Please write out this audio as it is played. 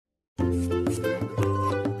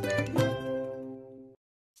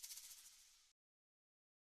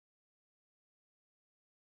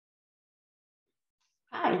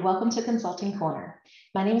Hi, welcome to Consulting Corner.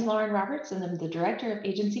 My name is Lauren Roberts, and I'm the Director of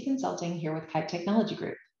Agency Consulting here with Kite Technology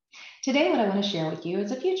Group. Today, what I want to share with you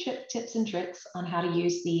is a few tips and tricks on how to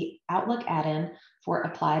use the Outlook add-in for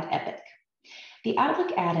Applied Epic. The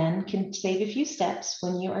Outlook add-in can save a few steps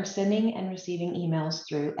when you are sending and receiving emails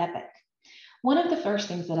through Epic. One of the first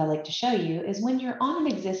things that I like to show you is when you're on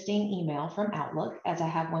an existing email from Outlook, as I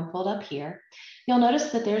have one pulled up here, you'll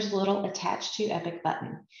notice that there's a little attach to Epic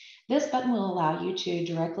button. This button will allow you to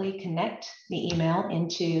directly connect the email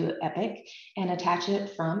into Epic and attach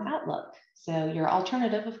it from Outlook. So your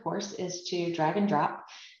alternative, of course, is to drag and drop.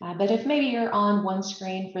 But if maybe you're on one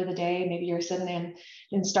screen for the day, maybe you're sitting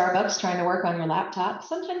in Starbucks trying to work on your laptop,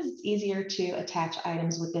 sometimes it's easier to attach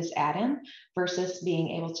items with this add-in versus being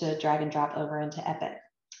able to drag and drop over into Epic.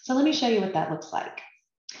 So let me show you what that looks like.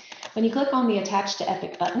 When you click on the Attach to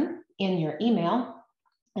Epic button in your email,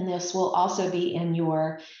 and this will also be in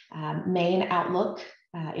your main Outlook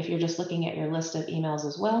if you're just looking at your list of emails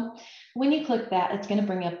as well. When you click that, it's going to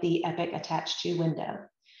bring up the Epic Attach To window.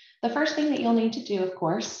 The first thing that you'll need to do, of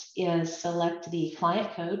course, is select the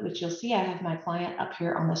client code, which you'll see I have my client up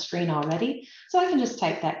here on the screen already. So I can just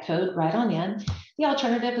type that code right on in. The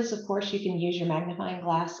alternative is, of course, you can use your magnifying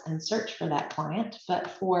glass and search for that client.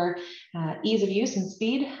 But for ease of use and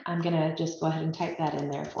speed, I'm going to just go ahead and type that in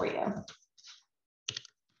there for you.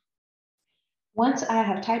 Once I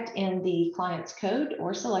have typed in the client's code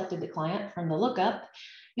or selected the client from the lookup,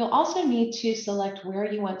 you'll also need to select where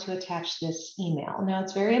you want to attach this email. Now,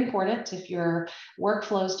 it's very important if your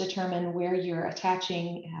workflows determine where you're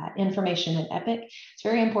attaching information in Epic, it's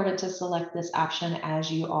very important to select this option as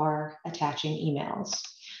you are attaching emails.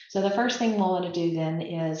 So the first thing we'll want to do then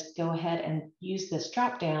is go ahead and use this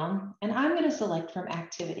drop down, and I'm going to select from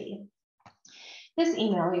activity. This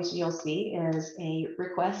email, as you'll see, is a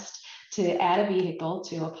request to add a vehicle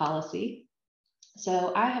to a policy.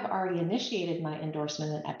 So I have already initiated my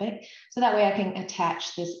endorsement in Epic, so that way I can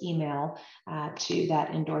attach this email to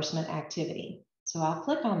that endorsement activity. So I'll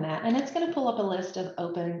click on that, and it's going to pull up a list of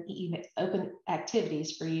open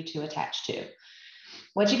activities for you to attach to.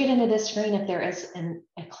 Once you get into this screen, if there is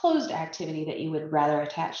a closed activity that you would rather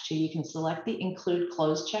attach to, you can select the Include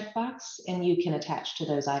Closed checkbox, and you can attach to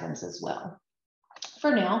those items as well.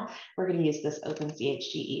 For now, we're going to use this Open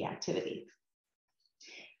CHGE activity.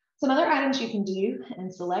 Some other items you can do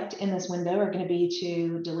and select in this window are going to be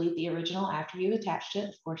to delete the original after you attached it.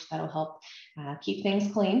 Of course, that'll help keep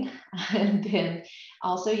things clean. And then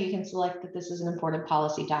also you can select that this is an important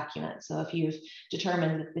policy document. So if you've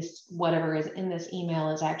determined that this, whatever is in this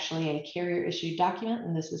email is actually a carrier issued document,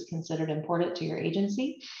 and this is considered important to your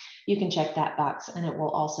agency, you can check that box, and it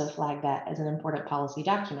will also flag that as an important policy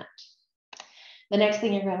document. The next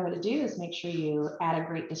thing you're going to do is make sure you add a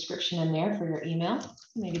great description in there for your email.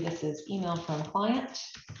 Maybe this is email from client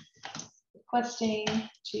requesting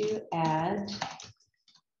to add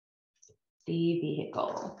the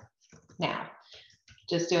vehicle. Now,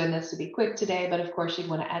 just doing this to be quick today, but of course you'd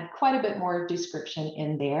want to add quite a bit more description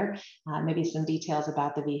in there, maybe some details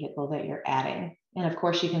about the vehicle that you're adding. And of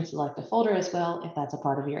course you can select a folder as well if that's a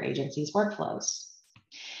part of your agency's workflows.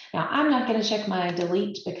 Now, I'm not going to check my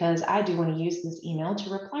delete because I do want to use this email to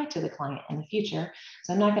reply to the client in the future.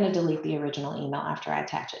 So I'm not going to delete the original email after I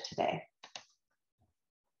attach it today.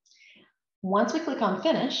 Once we click on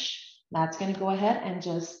finish, that's going to go ahead and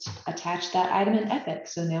just attach that item in Epic.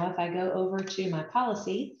 So now if I go over to my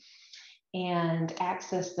policy and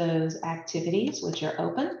access those activities, which are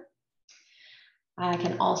open, I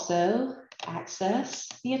can also access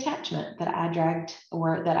the attachment that I dragged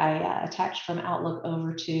or that I attached from Outlook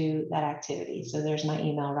over to that activity. So there's my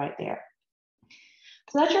email right there.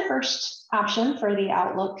 So that's your first option for the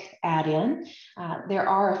Outlook add-in. There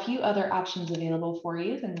are a few other options available for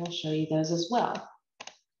you, and we'll show you those as well.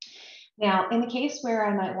 Now, in the case where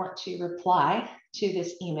I might want to reply to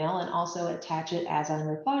this email and also attach it as I'm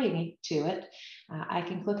replying to it, I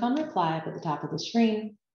can click on reply up at the top of the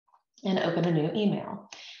screen and open a new email.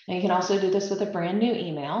 Now you can also do this with a brand new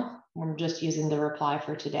email. I'm just using the reply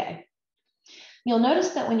for today. You'll notice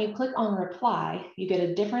that when you click on reply, you get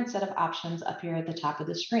a different set of options up here at the top of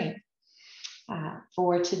the screen.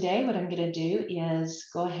 For today, what I'm going to do is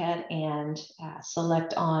go ahead and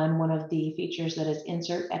select on one of the features that is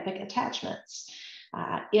Insert Epic Attachments.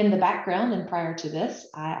 In the background and prior to this,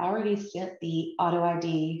 I already sent the auto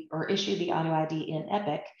ID or issued the auto ID in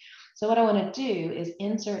Epic. So what I want to do is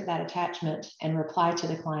insert that attachment and reply to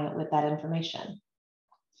the client with that information.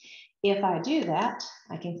 If I do that,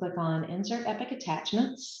 I can click on Insert Epic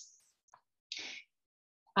Attachments.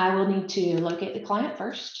 I will need to locate the client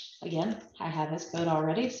first. Again, I have his code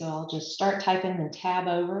already, so I'll just start typing and tab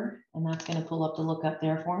over, and that's going to pull up the lookup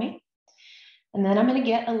there for me. And then I'm going to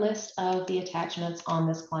get a list of the attachments on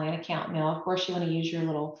this client account. Now, of course, you want to use your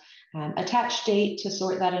little attach date to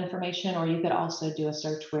sort that information, or you could also do a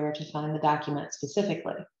search where to find the document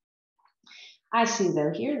specifically. I see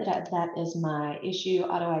though here that is my issue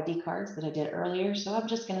auto ID cards that I did earlier. So I'm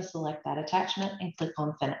just going to select that attachment and click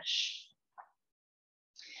on finish.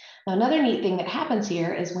 Now, another neat thing that happens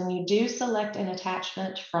here is when you do select an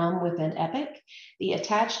attachment from within Epic, the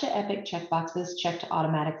attach to Epic checkbox is checked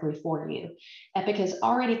automatically for you. Epic is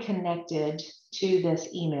already connected to this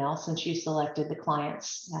email since you selected the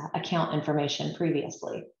client's account information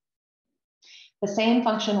previously. The same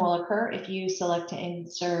function will occur if you select to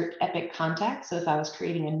insert Epic Contacts. So if I was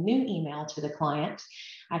creating a new email to the client,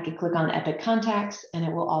 I could click on Epic Contacts and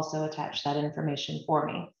it will also attach that information for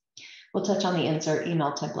me. We'll touch on the insert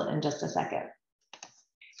email template in just a second.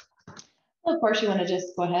 Well, of course, you want to just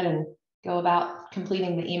go ahead and go about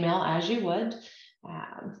completing the email as you would.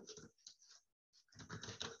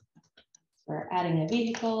 We're adding a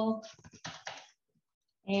vehicle,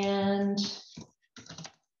 and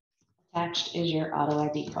attached is your auto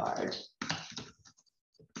ID card.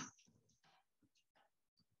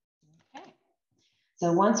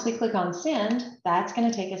 So once we click on send, that's going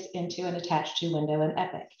to take us into an attached to window in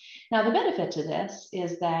Epic. Now, the benefit to this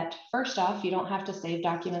is that first off, you don't have to save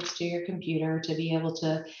documents to your computer to be able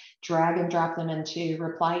to drag and drop them into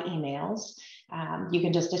reply emails. You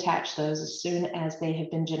can just attach those as soon as they have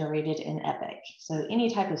been generated in Epic. So any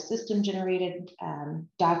type of system generated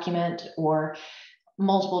document or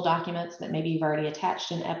multiple documents that maybe you've already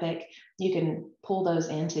attached in Epic, you can pull those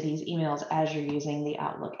into these emails as you're using the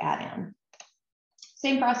Outlook add-in.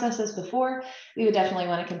 Same process as before, we would definitely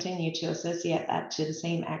want to continue to associate that to the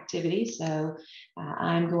same activity. So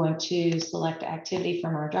I'm going to select activity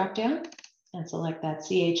from our dropdown and select that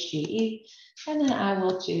CHGE, and then I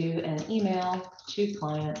will do an email to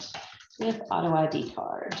client with auto ID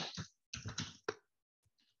card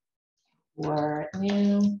for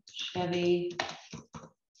new Chevy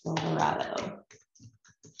Silverado.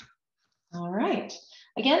 All right.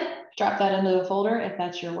 Again, drop that into the folder if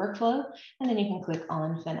that's your workflow, and then you can click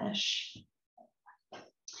on finish.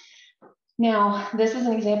 Now, this is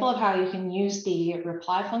an example of how you can use the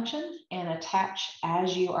reply function and attach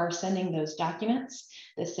as you are sending those documents.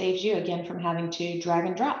 This saves you, again, from having to drag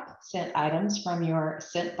and drop sent items from your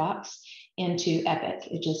sent box into Epic.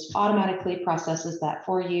 It just automatically processes that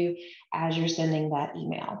for you as you're sending that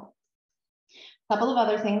email. A couple of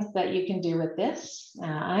other things that you can do with this.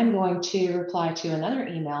 I'm going to reply to another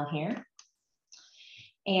email here.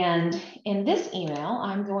 And in this email,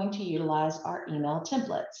 I'm going to utilize our email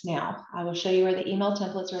templates. Now, I will show you where the email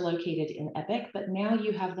templates are located in Epic, but now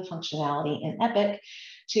you have the functionality in Epic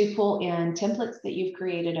to pull in templates that you've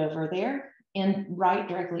created over there and write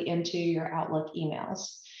directly into your Outlook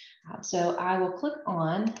emails. So I will click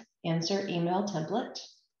on Insert Email Template.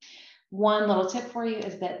 One little tip for you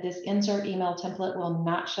is that this insert email template will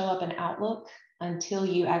not show up in Outlook until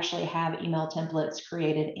you actually have email templates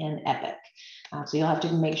created in Epic. So you'll have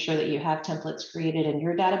to make sure that you have templates created in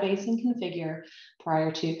your database and configure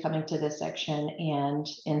prior to coming to this section and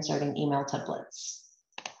inserting email templates.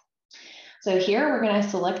 So here we're going to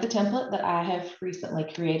select the template that I have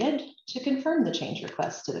recently created to confirm the change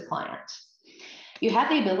request to the client. You have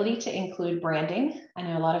the ability to include branding. I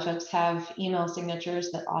know a lot of folks have email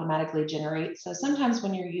signatures that automatically generate. So sometimes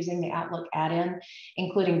when you're using the Outlook add-in,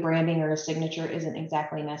 including branding or a signature isn't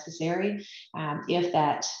exactly necessary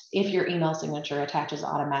if your email signature attaches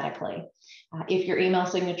automatically. If your email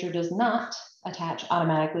signature does not attach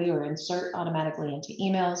automatically or insert automatically into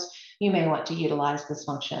emails, you may want to utilize this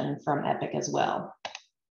function from Epic as well.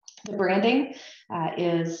 The branding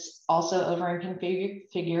is also over in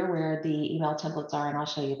configure where the email templates are, and I'll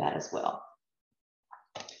show you that as well.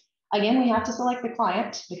 Again, we have to select the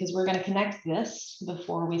client because we're going to connect this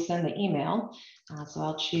before we send the email. So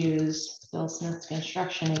I'll choose Bill Smith's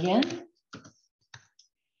Construction again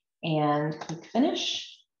and click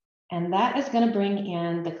finish. And that is going to bring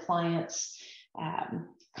in the client's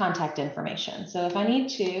contact information. So if I need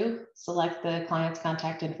to select the client's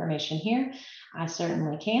contact information here, I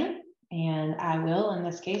certainly can, and I will. In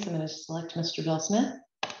this case, I'm going to select Mr. Bill Smith.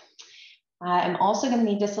 I'm also going to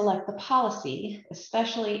need to select the policy,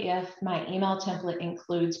 especially if my email template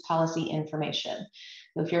includes policy information.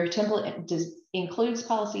 So if your template includes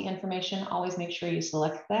policy information, always make sure you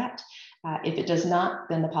select that. If it does not,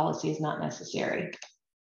 then the policy is not necessary.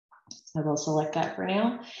 So we'll select that for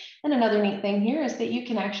now. And another neat thing here is that you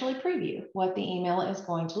can actually preview what the email is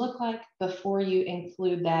going to look like before you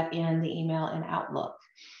include that in the email in Outlook.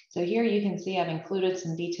 So here you can see I've included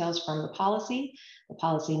some details from the policy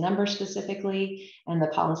number specifically, and the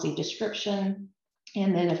policy description.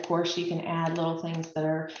 And then of course you can add little things that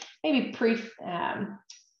are maybe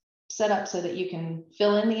set up so that you can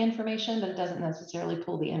fill in the information, but it doesn't necessarily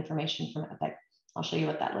pull the information from Epic. I'll show you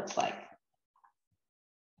what that looks like.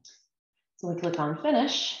 So we click on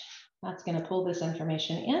finish. That's going to pull this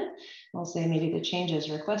information in. We'll say maybe the changes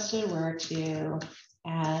requested were to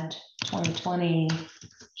add 2020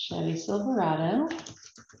 Chevy Silverado.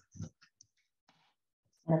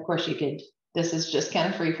 And of course you could, this is just kind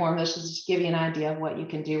of free form. This is just give you an idea of what you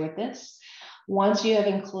can do with this. Once you have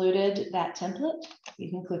included that template, you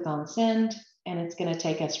can click on send, and it's going to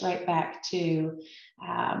take us right back to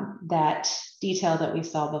that detail that we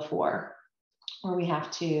saw before, where we have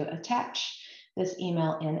to attach this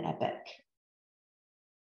email in Epic.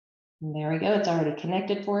 And there we go. It's already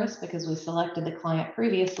connected for us because we selected the client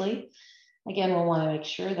previously. Again, we'll want to make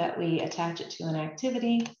sure that we attach it to an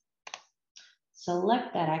activity,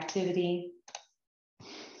 select that activity,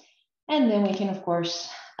 and then we can, of course,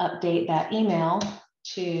 update that email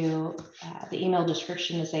to the email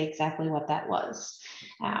description to say exactly what that was.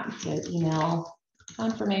 So email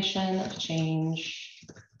confirmation of change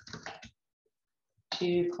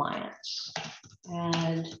to client,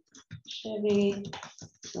 add Chevy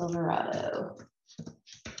Silverado.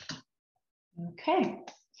 Okay,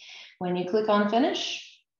 when you click on finish,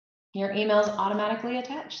 your email is automatically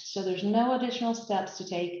attached. So there's no additional steps to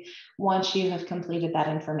take once you have completed that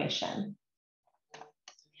information.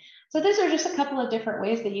 So these are just a couple of different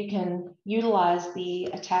ways that you can utilize the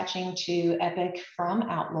attaching to Epic from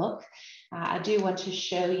Outlook. I do want to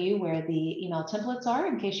show you where the email templates are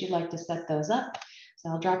in case you'd like to set those up. So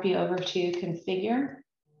I'll drop you over to configure.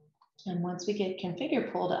 And once we get configure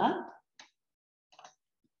pulled up,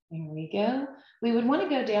 there we go. We would want to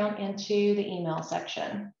go down into the email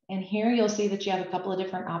section. And here you'll see that you have a couple of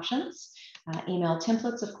different options. Email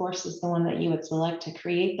templates, of course, is the one that you would select to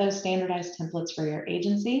create those standardized templates for your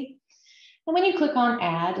agency. And when you click on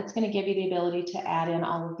add, it's going to give you the ability to add in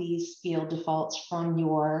all of these field defaults from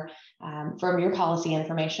your policy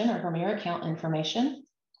information or from your account information.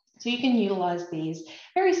 So you can utilize these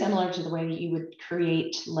very similar to the way that you would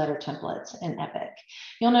create letter templates in Epic.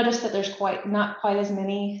 You'll notice that there's not quite as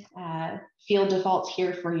many field defaults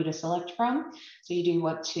here for you to select from. So you do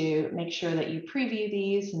want to make sure that you preview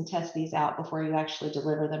these and test these out before you actually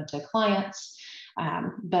deliver them to clients.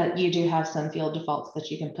 But you do have some field defaults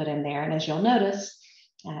that you can put in there. And as you'll notice,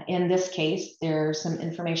 in this case, there's some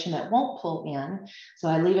information that won't pull in. So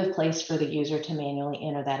I leave a place for the user to manually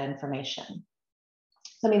enter that information.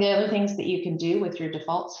 Some of the other things that you can do with your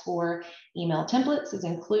defaults for email templates is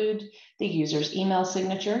include the user's email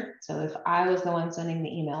signature. So if I was the one sending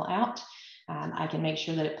the email out, I can make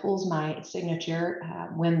sure that it pulls my signature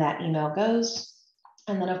when that email goes.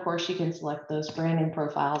 And then of course you can select those branding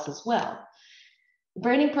profiles as well. The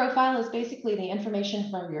branding profile is basically the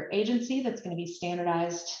information from your agency that's going to be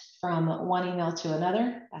standardized from one email to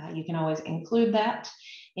another. You can always include that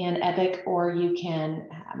in Epic, or you can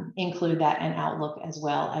include that in Outlook as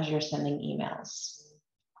well as you're sending emails.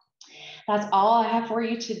 That's all I have for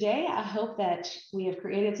you today. I hope that we have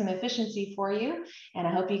created some efficiency for you, and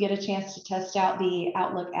I hope you get a chance to test out the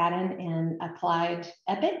Outlook add-in in Applied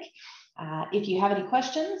Epic. If you have any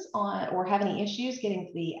questions or have any issues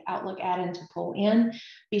getting the Outlook add-in to pull in,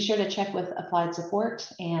 be sure to check with Applied Support,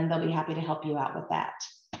 and they'll be happy to help you out with that.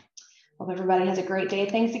 Hope everybody has a great day.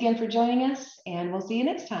 Thanks again for joining us, and we'll see you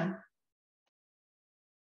next time.